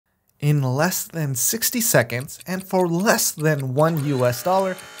In less than 60 seconds and for less than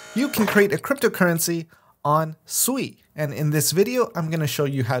 $1, you can create a cryptocurrency on SUI. And in this video, I'm going to show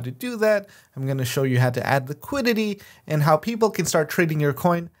you how to do that. I'm going to show you how to add liquidity and how people can start trading your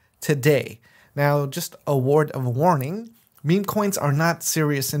coin today. Now, just a word of warning, meme coins are not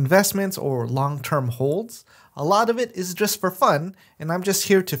serious investments or long-term holds. A lot of it is just for fun, and I'm just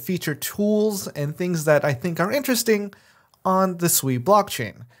here to feature tools and things that I think are interesting on the SUI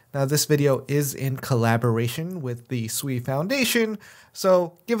blockchain. Now, this video is in collaboration with the SUI Foundation,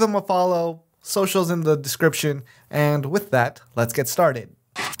 so give them a follow, socials in the description, and with that, let's get started.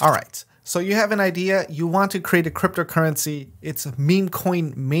 All right, so you have an idea, you want to create a cryptocurrency, it's meme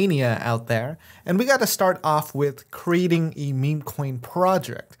coin mania out there, and we got to start off with creating a meme coin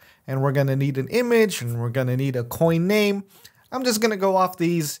project. And we're going to need an image, and we're going to need a coin name. I'm just going to go off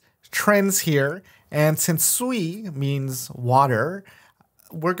these trends here, and since SUI means water,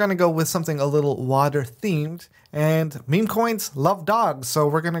 we're going to go with something a little water themed, and meme coins love dogs, so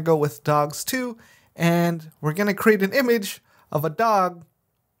we're going to go with dogs too, and we're going to create an image of a dog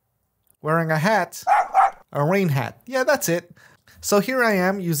wearing a hat, a rain hat. Yeah, that's it. So here I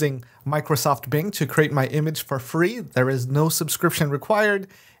am using Microsoft Bing to create my image for free. There is no subscription required,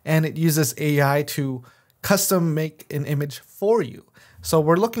 and it uses AI to custom make an image for you. So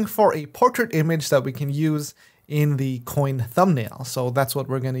we're looking for a portrait image that we can use in the coin thumbnail. So that's what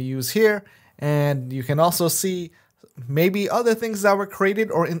we're going to use here. And you can also see maybe other things that were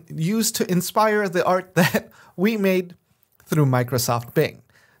created or used to inspire the art that we made through Microsoft Bing.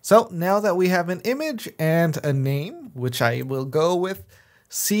 So now that we have an image and a name, which I will go with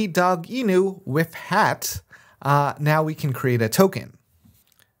CDogInu with hat, now we can create a token.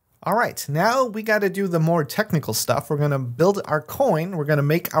 All right, now we got to do the more technical stuff. We're going to build our coin. We're going to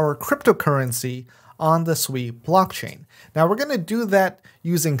make our cryptocurrency on the SUI blockchain. Now we're going to do that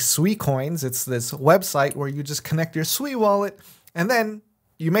using SUICOINS. It's this website where you just connect your SUI wallet and then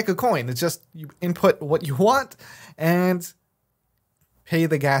you make a coin. It's just you input what you want and pay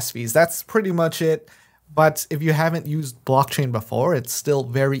the gas fees. That's pretty much it. But if you haven't used blockchain before, it's still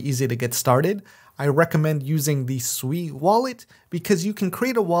very easy to get started. I recommend using the SUI wallet because you can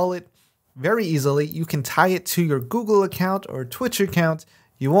create a wallet very easily. You can tie it to your Google account or Twitch account.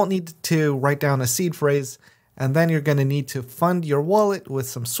 You won't need to write down a seed phrase, and then you're going to need to fund your wallet with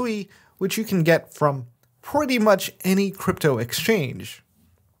some SUI, which you can get from pretty much any crypto exchange.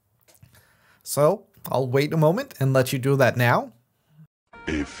 So I'll wait a moment and let you do that now.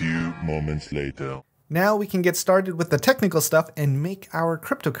 A few moments later. Now we can get started with the technical stuff and make our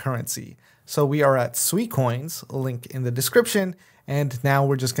cryptocurrency. So we are at SUICOINS, link in the description, and now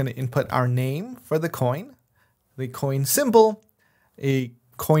we're just going to input our name for the coin symbol, a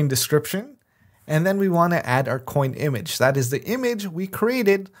coin description, and then we want to add our coin image. That is the image we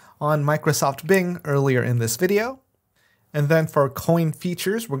created on Microsoft Bing earlier in this video. And then for coin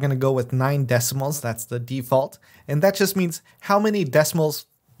features, we're going to go with 9 decimals. That's the default. And that just means how many decimals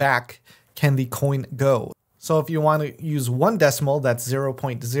back can the coin go. So if you want to use 1 decimal, that's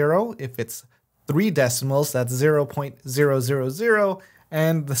 0.0. If it's 3 decimals, that's 0.000.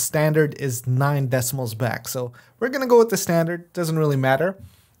 And the standard is 9 decimals back. So we're going to go with the standard. Doesn't really matter.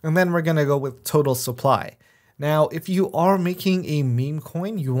 And then we're going to go with total supply. Now, if you are making a meme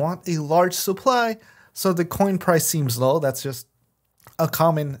coin, you want a large supply. So the coin price seems low. That's just a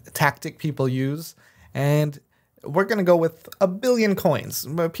common tactic people use. And we're going to go with 1 billion coins.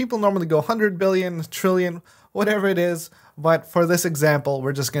 People normally go 100 billion, trillion, whatever it is. But for this example,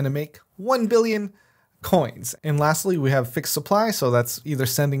 we're just going to make 1 billion coins. And lastly, we have fixed supply. So that's either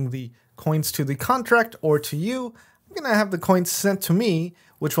sending the coins to the contract or to you. I'm going to have the coins sent to me,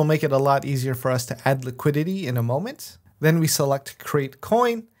 which will make it a lot easier for us to add liquidity in a moment. Then we select create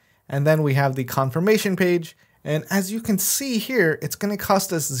coin. And then we have the confirmation page. And as you can see here, it's going to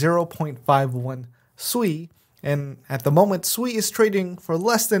cost us 0.51 SUI. And at the moment, SUI is trading for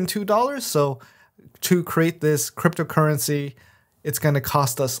less than $2. So to create this cryptocurrency, it's going to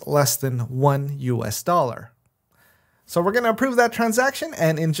cost us less than $1. So we're going to approve that transaction.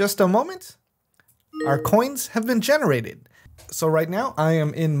 And in just a moment, our coins have been generated. So right now I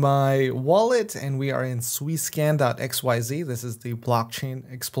am in my wallet and we are in suiscan.xyz. This is the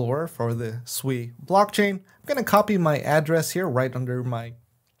blockchain explorer for the SUI blockchain. I'm going to copy my address here right under my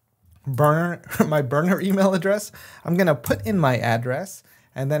burner email address. I'm going to put in my address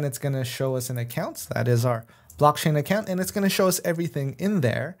and then it's going to show us an account. That is our blockchain account, and it's going to show us everything in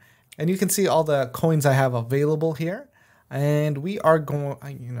there. And you can see all the coins I have available here. And we are going,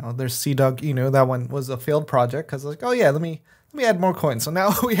 there's CDogInu. That one was a failed project because I was like, oh yeah, let me add more coins. So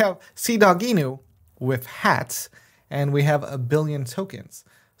now we have CDogInu with hats, and we have 1 billion tokens.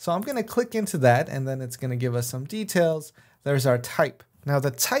 So I'm going to click into that, and then it's going to give us some details. There's our type. Now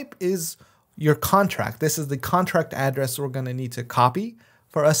the type is your contract. This is the contract address we're going to need to copy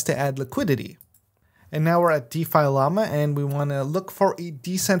for us to add liquidity. And now we're at DeFi Llama, and we want to look for a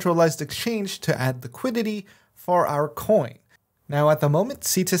decentralized exchange to add liquidity for our coin. Now at the moment,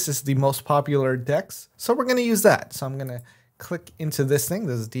 Cetus is the most popular DEX, so we're going to use that. So I'm going to click into this thing.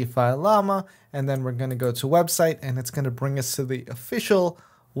 This is DeFi Llama, and then we're going to go to website, and it's going to bring us to the official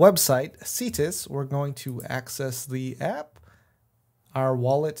website, Cetus. We're going to access the app. Our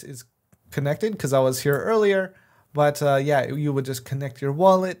wallet is connected because I was here earlier, but yeah, you would just connect your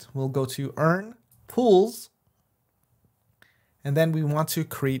wallet. We'll go to Earn, Pools, and then we want to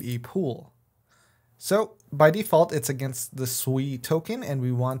create a pool. So by default, it's against the SUI token, and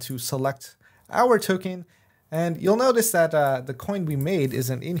we want to select our token. And you'll notice that the coin we made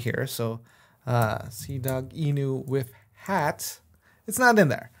isn't in here. So CDOG with hat, it's not in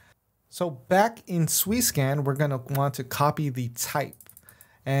there. So back in SUIScan, we're going to want to copy the type.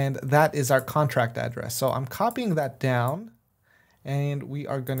 And that is our contract address. So I'm copying that down, and we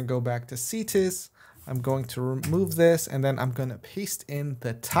are going to go back to Cetus. I'm going to remove this, and then I'm going to paste in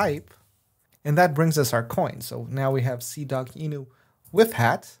the type, and that brings us our coin. So now we have CDOG with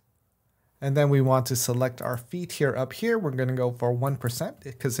hat, and then we want to select our fee tier up here. We're going to go for 1%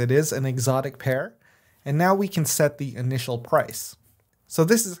 because it is an exotic pair, and now we can set the initial price. So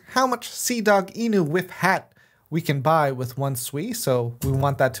this is how much CDOG with hat we can buy with one SUI. So we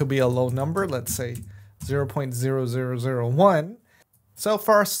want that to be a low number, let's say 0.0001. So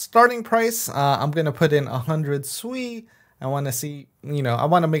for our starting price, I'm going to put in 100 SUI. I want to see, I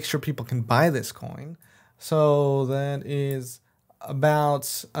want to make sure people can buy this coin. So that is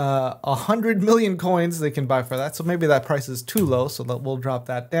about 100 million coins they can buy for that. So maybe that price is too low, so we'll drop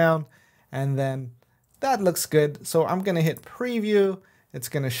that down. And then that looks good. So I'm going to hit preview. It's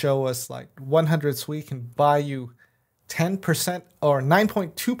going to show us like 100 SUI can buy you 10% or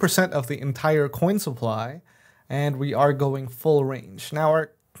 9.2% of the entire coin supply. And we are going full range. Now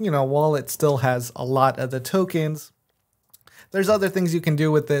our wallet still has a lot of the tokens. There's other things you can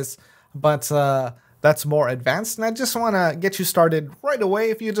do with this, but that's more advanced. And I just want to get you started right away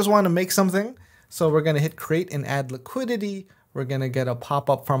if you just want to make something. So we're going to hit create and add liquidity. We're going to get a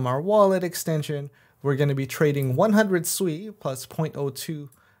pop-up from our wallet extension. We're going to be trading 100 SUI plus 0.02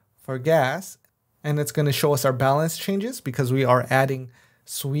 for gas. And it's going to show us our balance changes because we are adding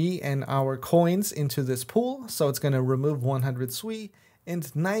SUI and our coins into this pool. So it's going to remove 100 SUI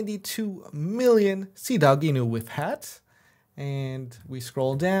and 92 million CDOG with hat. And we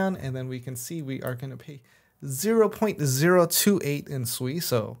scroll down, and then we can see we are going to pay 0.028 in SUI.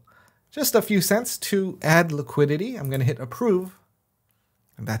 So just a few cents to add liquidity. I'm going to hit approve,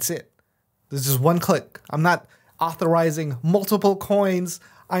 and that's it. This is one click. I'm not authorizing multiple coins.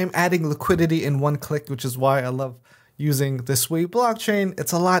 I am adding liquidity in one click, which is why I love using the SUI blockchain.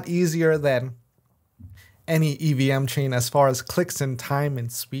 It's a lot easier than any EVM chain as far as clicks and time and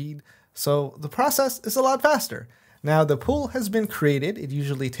speed. So the process is a lot faster. Now the pool has been created. It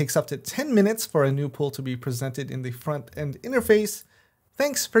usually takes up to 10 minutes for a new pool to be presented in the front end interface.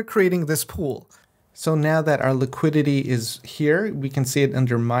 Thanks for creating this pool. So now that our liquidity is here, we can see it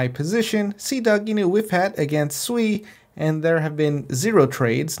under my position, CDOG with hat against SUI, and there have been 0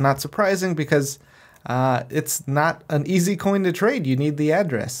 trades. Not surprising because it's not an easy coin to trade. You need the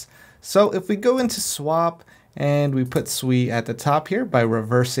address. So if we go into swap and we put SUI at the top here by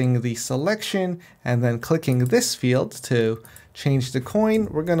reversing the selection and then clicking this field to change the coin,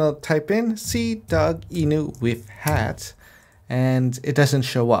 we're going to type in CDOG with hat, and it doesn't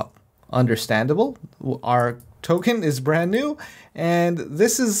show up. Understandable. Our token is brand new, and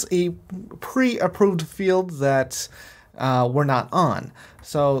this is a pre-approved field that we're not on.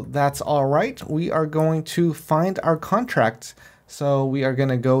 So that's all right. We are going to find our contract. So we are going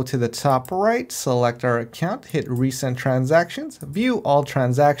to go to the top right, select our account, hit recent transactions, view all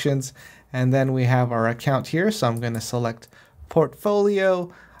transactions, and then we have our account here. So I'm going to select portfolio.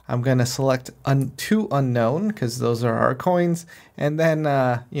 I'm going to select to unknown because those are our coins. And then,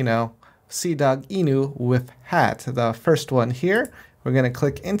 CDOG with hat, the first one here. We're going to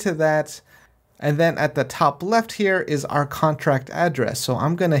click into that. And then at the top left here is our contract address. So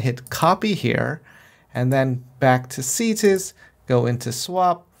I'm going to hit copy here and then back to Cetus, go into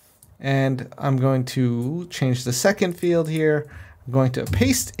swap, and I'm going to change the second field here. I'm going to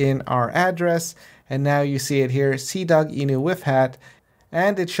paste in our address, and now you see it here, CDOG with hat,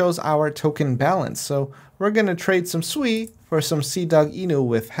 and it shows our token balance. So we're going to trade some SUI for some CDOG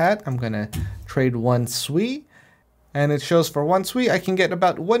with hat. I'm going to trade 1 SUI, and it shows for 1 SUI I can get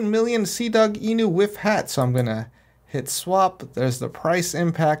about 1 million CDOG with hat. So I'm going to hit swap. There's the price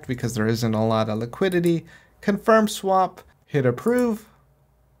impact because there isn't a lot of liquidity. Confirm swap, hit approve.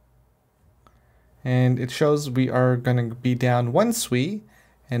 And it shows we are going to be down 1 SUI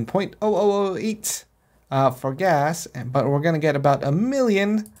and 0.0008 for gas, but we're going to get about 1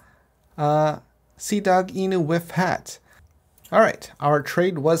 million Sea-Dog Inu with hat. All right, our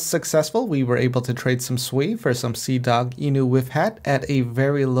trade was successful. We were able to trade some SUI for some Sea-Dog Inu with hat at a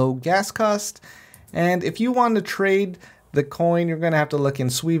very low gas cost. And if you want to trade the coin, you're going to have to look in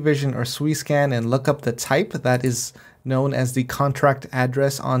SUI Vision or SUIScan and look up the type that is known as the contract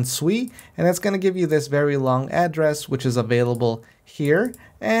address on SUI. And it's going to give you this very long address, which is available here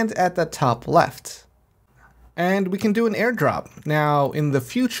and at the top left. And we can do an airdrop. Now, in the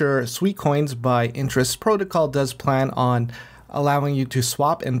future, SUICOINS by Interest Protocol does plan on allowing you to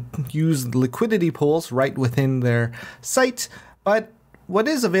swap and use liquidity pools right within their site. But what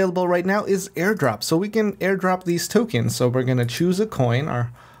is available right now is airdrop. So we can airdrop these tokens. So we're going to choose a coin.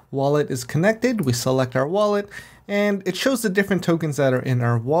 Our wallet is connected. We select our wallet and it shows the different tokens that are in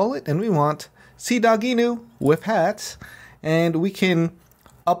our wallet. And we want Sea-Dog Inu with hat. And we can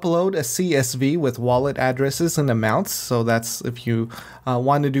upload a CSV with wallet addresses and amounts. So that's, if you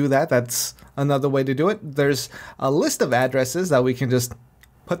want to do that, that's another way to do it. There's a list of addresses that we can just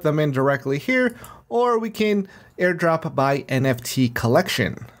put them in directly here, or we can airdrop by NFT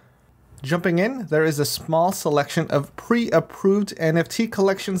collection. Jumping in, there is a small selection of pre-approved NFT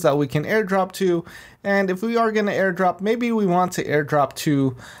collections that we can airdrop to. And if we are going to airdrop, maybe we want to airdrop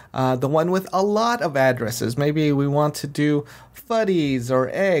to the one with a lot of addresses. Maybe we want to do Fuddies or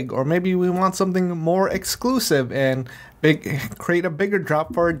Egg, or maybe we want something more exclusive and create a bigger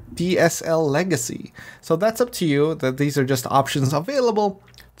drop for DSL Legacy. So that's up to you. That these are just options available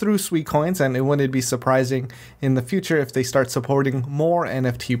through SUICOINS, and it wouldn't be surprising in the future if they start supporting more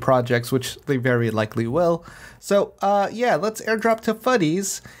NFT projects, which they very likely will. So yeah, let's airdrop to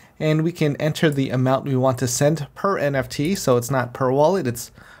Fuddies, and we can enter the amount we want to send per NFT. So it's not per wallet,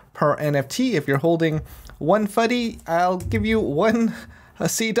 it's per NFT. If you're holding 1 Fuddy, I'll give you 1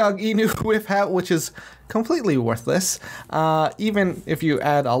 Sea-Dog Inu with hat, which is completely worthless, even if you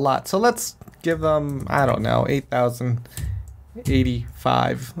add a lot. So let's give them, I don't know,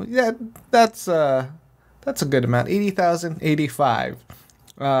 8,085. Yeah, that's a good amount. 80,085.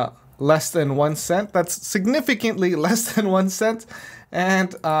 Less than 1 cent. That's significantly less than 1 cent.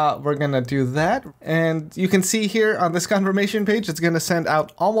 And we're gonna do that. And you can see here on this confirmation page, it's gonna send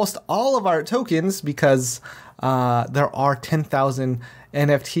out almost all of our tokens because there are 10,000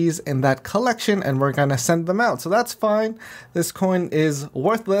 NFTs in that collection, and we're gonna send them out. So that's fine. This coin is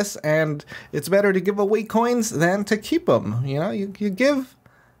worthless, and it's better to give away coins than to keep them. You know, you give,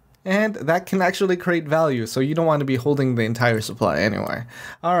 and that can actually create value. So you don't want to be holding the entire supply anyway.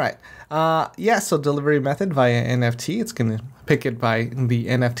 All right. Yeah, so delivery method via NFT. It's going to pick it by the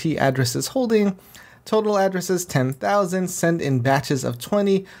NFT addresses holding. Total addresses 10,000. Send in batches of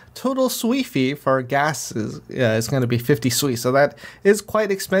 20. Total SUI fee for gas is going to be 50 SUI. So that is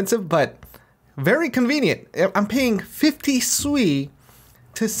quite expensive, but very convenient. I'm paying 50 SUI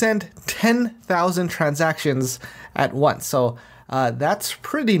to send 10,000 transactions at once. So that's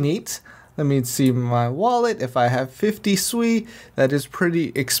pretty neat. Let me see my wallet. If I have 50 SUI, that is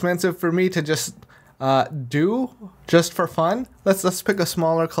pretty expensive for me to just do just for fun. Let's pick a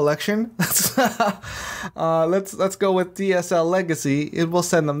smaller collection. let's go with DSL Legacy. It will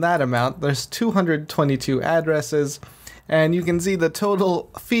send them that amount. There's 222 addresses, and you can see the total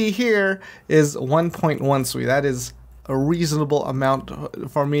fee here is 1.1 SUI. That is a reasonable amount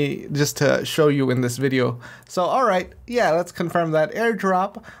for me just to show you in this video. So all right, yeah, let's confirm that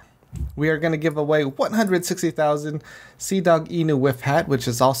airdrop. We are going to give away 160,000 Sea-Dog Inu with hat, which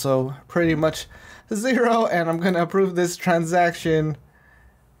is also pretty much 0, and I'm going to approve this transaction.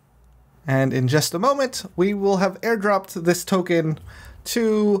 And in just a moment, we will have airdropped this token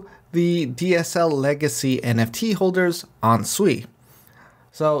to the DSL Legacy NFT holders on SUI.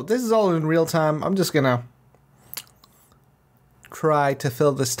 So this is all in real time. I'm just going to try to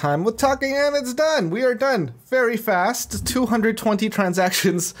fill this time with talking, and it's done. We are done very fast. 220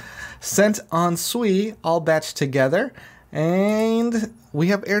 transactions sent on SUI, all batched together, and we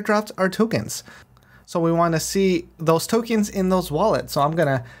have airdropped our tokens. So we want to see those tokens in those wallets. So I'm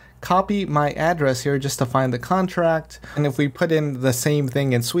gonna copy my address here just to find the contract. And if we put in the same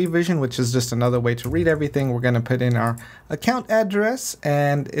thing in SUI Vision, which is just another way to read everything, we're going to put in our account address,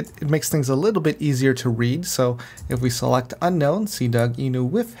 and it makes things a little bit easier to read. So if we select unknown, Sea-Dog Inu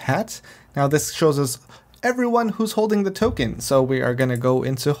with hat, now this shows us everyone who's holding the token. So we are going to go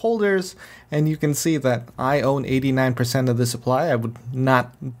into holders, and you can see that I own 89% of the supply. I would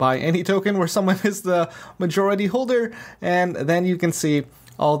not buy any token where someone is the majority holder. And then you can see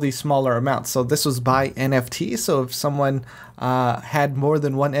all these smaller amounts. So this was by NFT. So if someone had more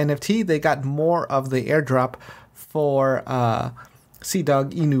than one NFT, they got more of the airdrop for Sea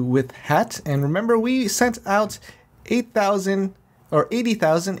Dog Inu with hat. And remember, we sent out 8,000 or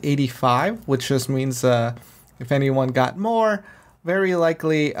 80,085, which just means if anyone got more, very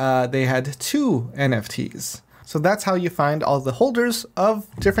likely they had 2 NFTs. So that's how you find all the holders of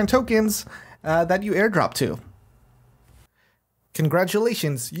different tokens that you airdrop to.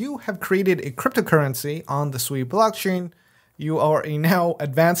 Congratulations, you have created a cryptocurrency on the SUI blockchain. You are a now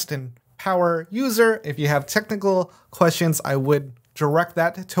advanced and power user. If you have technical questions, I would direct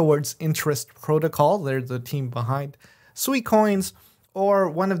that towards Interest Protocol. They're the team behind SUICOINS, or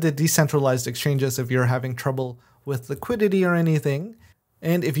one of the decentralized exchanges if you're having trouble with liquidity or anything.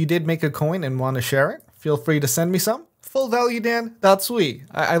 And if you did make a coin and want to share it, feel free to send me some. fullvaluedan.sui.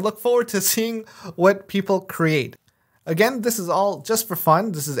 I look forward to seeing what people create. Again, this is all just for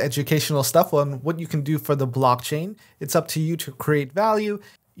fun. This is educational stuff on what you can do for the blockchain. It's up to you to create value.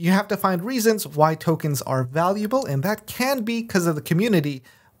 You have to find reasons why tokens are valuable, and that can be because of the community.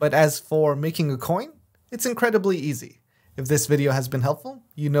 But as for making a coin, it's incredibly easy. If this video has been helpful,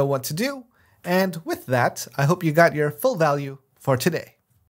 you know what to do. And with that, I hope you got your full value for today.